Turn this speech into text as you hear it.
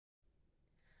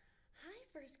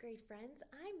first grade friends.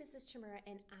 I'm Mrs. Chimera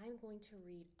and I'm going to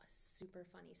read a super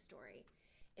funny story.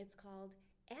 It's called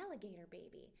Alligator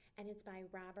Baby and it's by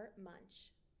Robert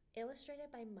Munch,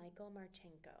 illustrated by Michael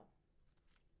Marchenko.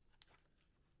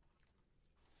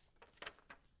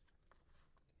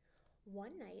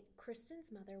 One night,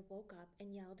 Kristen's mother woke up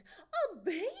and yelled, "A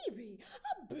baby!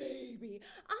 A baby!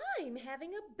 I'm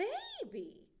having a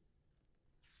baby!"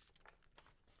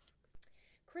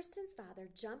 Kristen's father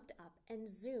jumped up and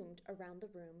zoomed around the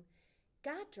room,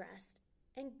 got dressed,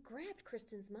 and grabbed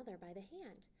Kristen's mother by the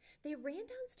hand. They ran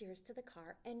downstairs to the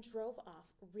car and drove off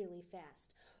really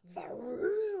fast.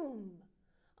 Vroom!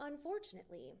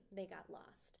 Unfortunately, they got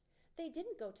lost. They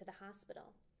didn't go to the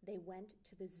hospital. They went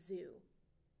to the zoo.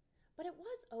 But it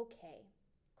was okay.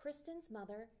 Kristen's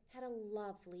mother had a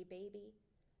lovely baby.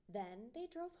 Then they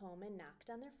drove home and knocked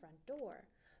on their front door.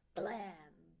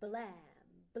 Blam, blam,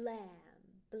 blam,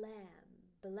 blam,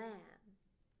 blam.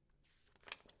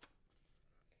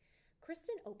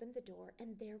 Kristen opened the door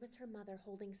and there was her mother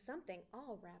holding something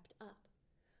all wrapped up.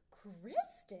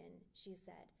 "Kristen," she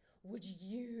said, "would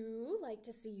you like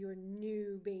to see your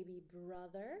new baby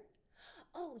brother?"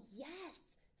 "Oh,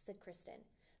 yes," said Kristen.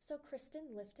 So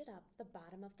Kristen lifted up the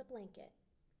bottom of the blanket.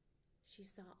 She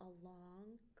saw a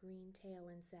long green tail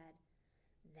and said,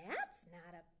 "That's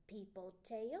not a people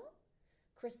tail."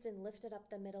 Kristen lifted up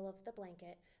the middle of the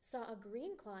blanket, saw a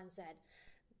green claw and said,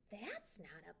 "That's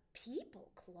not a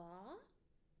people claw."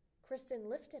 Kristen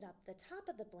lifted up the top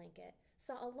of the blanket,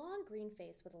 saw a long green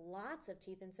face with lots of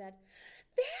teeth and said,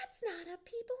 "That's not a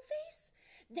people face.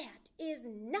 That is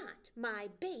not my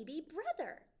baby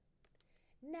brother."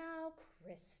 "Now,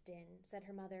 Kristen," said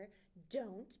her mother,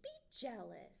 "don't be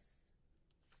jealous."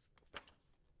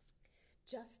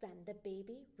 Just then, the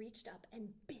baby reached up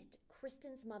and bit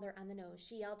Kristen's mother on the nose.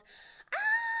 She yelled,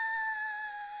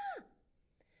 "Ah!"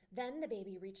 Then the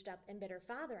baby reached up and bit her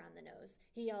father on the nose.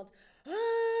 He yelled,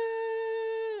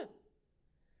 "Ah!"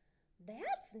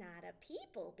 "That's not a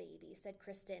people baby," said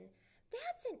Kristen.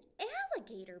 "That's an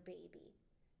alligator baby."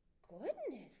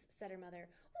 "Goodness," said her mother,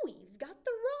 "we've got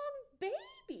the wrong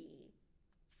baby."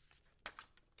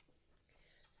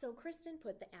 So Kristen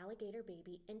put the alligator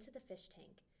baby into the fish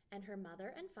tank, and her mother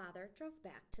and father drove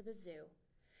back to the zoo.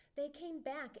 They came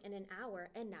back in an hour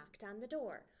and knocked on the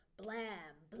door.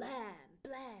 Blam, blam,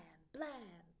 blam,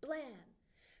 blam, blam.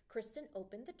 Kristen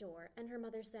opened the door, and her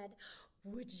mother said,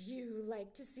 "Would you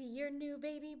like to see your new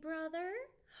baby brother?"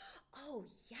 "Oh,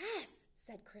 yes,"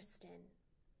 said Kristen.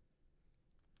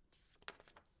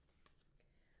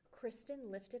 Kristen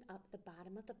lifted up the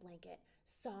bottom of the blanket,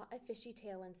 saw a fishy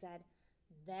tail and said,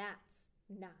 "That's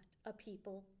not a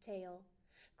people tail."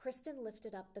 Kristen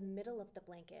lifted up the middle of the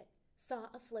blanket, saw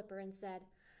a flipper and said,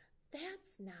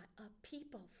 "That's not a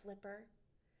people flipper."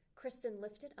 Kristen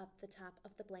lifted up the top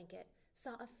of the blanket,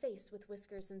 saw a face with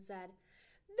whiskers and said,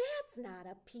 "That's not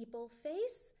a people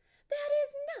face. That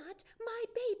is not my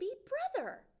baby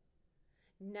brother."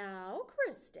 "Now,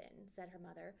 Kristen," said her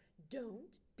mother,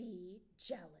 "don't be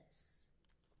jealous."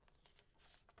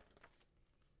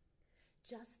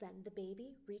 Just then, the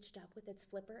baby reached up with its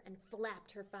flipper and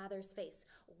flapped her father's face.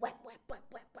 Whap, whap, whap,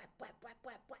 whap, whap, whap, whap,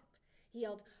 whap, whap. He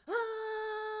yelled,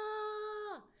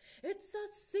 "Ah! It's a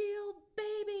seal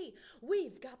baby!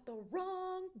 We've got the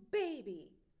wrong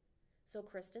baby!" So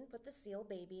Kristen put the seal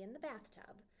baby in the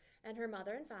bathtub, and her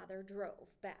mother and father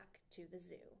drove back to the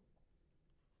zoo.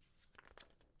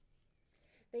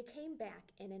 They came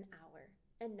back in an hour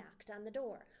and knocked on the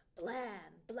door.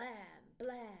 Blam, blam,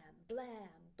 blam,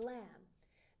 blam, blam.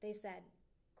 They said,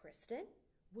 "Kristen,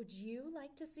 would you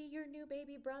like to see your new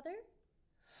baby brother?"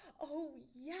 "Oh,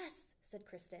 yes," said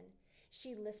Kristen.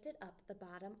 She lifted up the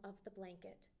bottom of the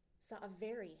blanket, saw a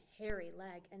very hairy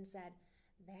leg, and said,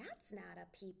 "That's not a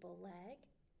people leg."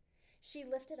 She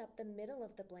lifted up the middle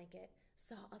of the blanket,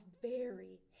 saw a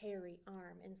very hairy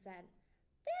arm, and said,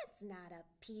 "That's not a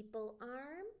people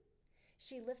arm."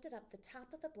 She lifted up the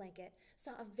top of the blanket,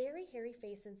 saw a very hairy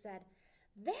face, and said,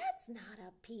 "That's not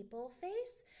a people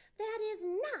face. That is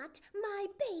not my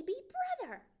baby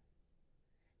brother."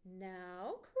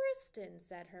 "Now, Kristen,"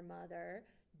 said her mother,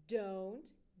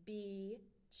 "don't be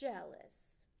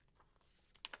jealous."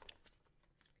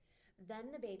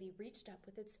 Then the baby reached up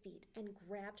with its feet and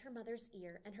grabbed her mother's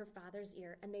ear and her father's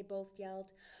ear, and they both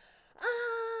yelled,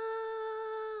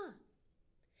 "Ah!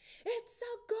 It's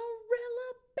a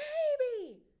gorilla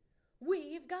baby!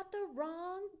 We've got the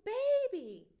wrong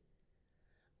baby!"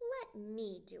 "Let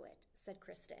me do it," said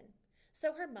Kristen.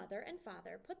 So her mother and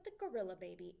father put the gorilla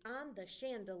baby on the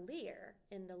chandelier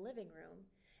in the living room,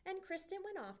 and Kristen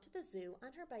went off to the zoo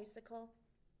on her bicycle.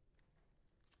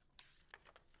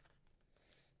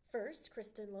 First,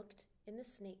 Kristen looked in the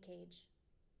snake cage.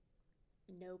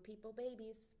 No people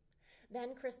babies.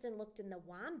 Then Kristen looked in the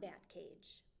wombat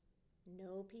cage.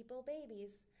 No people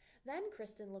babies. Then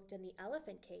Kristen looked in the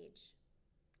elephant cage.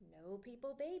 No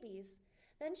people babies.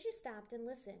 Then she stopped and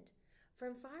listened.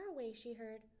 From far away she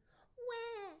heard,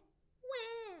 wah,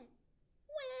 wah,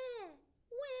 wah,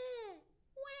 wah,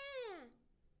 wah.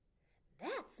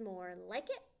 That's more like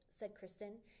it, said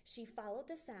Kristen. She followed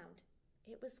the sound.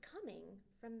 It was coming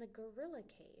from the gorilla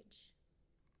cage.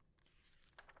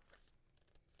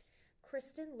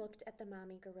 Kristen looked at the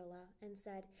mommy gorilla and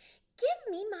said,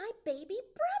 "Give me my baby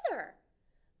brother."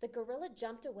 The gorilla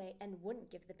jumped away and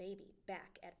wouldn't give the baby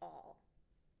back at all.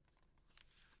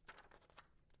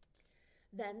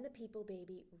 Then the people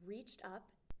baby reached up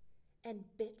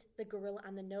and bit the gorilla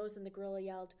on the nose, and the gorilla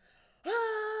yelled,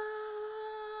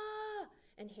 "Ah!"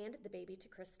 and handed the baby to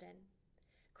Kristen.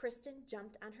 Kristen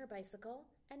jumped on her bicycle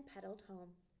and pedaled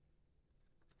home.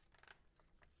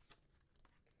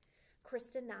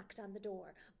 Kristen knocked on the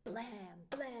door. Blam,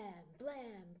 blam,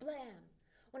 blam, blam.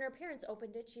 When her parents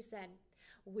opened it, she said,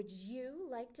 "Would you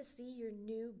like to see your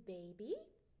new baby?"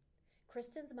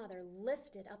 Kristen's mother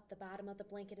lifted up the bottom of the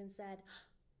blanket and said,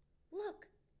 "Look,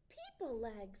 people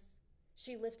legs."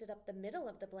 She lifted up the middle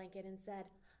of the blanket and said,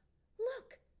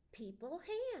 "Look, people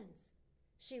hands."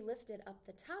 She lifted up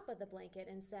the top of the blanket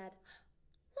and said,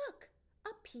 "Look,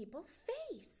 a people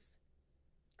face."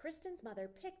 Kristen's mother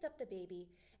picked up the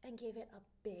baby and gave it a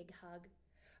big hug.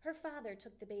 Her father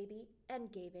took the baby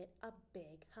and gave it a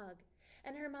big hug.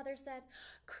 And her mother said,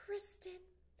 "Kristen,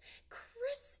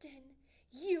 Kristen,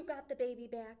 you got the baby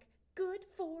back. Good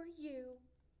for you."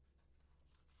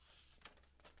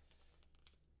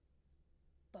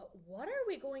 "But what are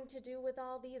we going to do with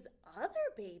all these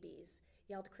other babies?"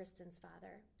 yelled Kristen's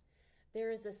father.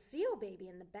 "There is a seal baby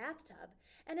in the bathtub,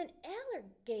 and an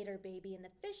alligator baby in the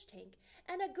fish tank,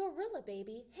 and a gorilla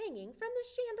baby hanging from the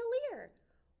chandelier.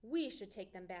 We should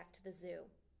take them back to the zoo."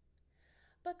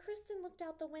 But Kristen looked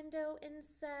out the window and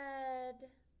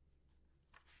said,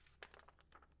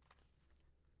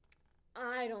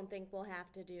 "I don't think we'll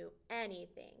have to do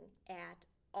anything at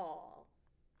all."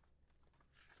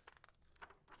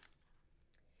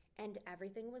 And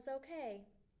everything was okay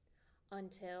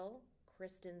until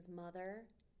Kristen's mother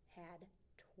had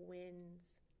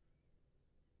twins.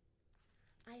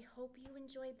 I hope you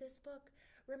enjoyed this book.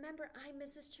 Remember, I'm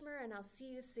Mrs. Chimera, and I'll see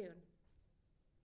you soon.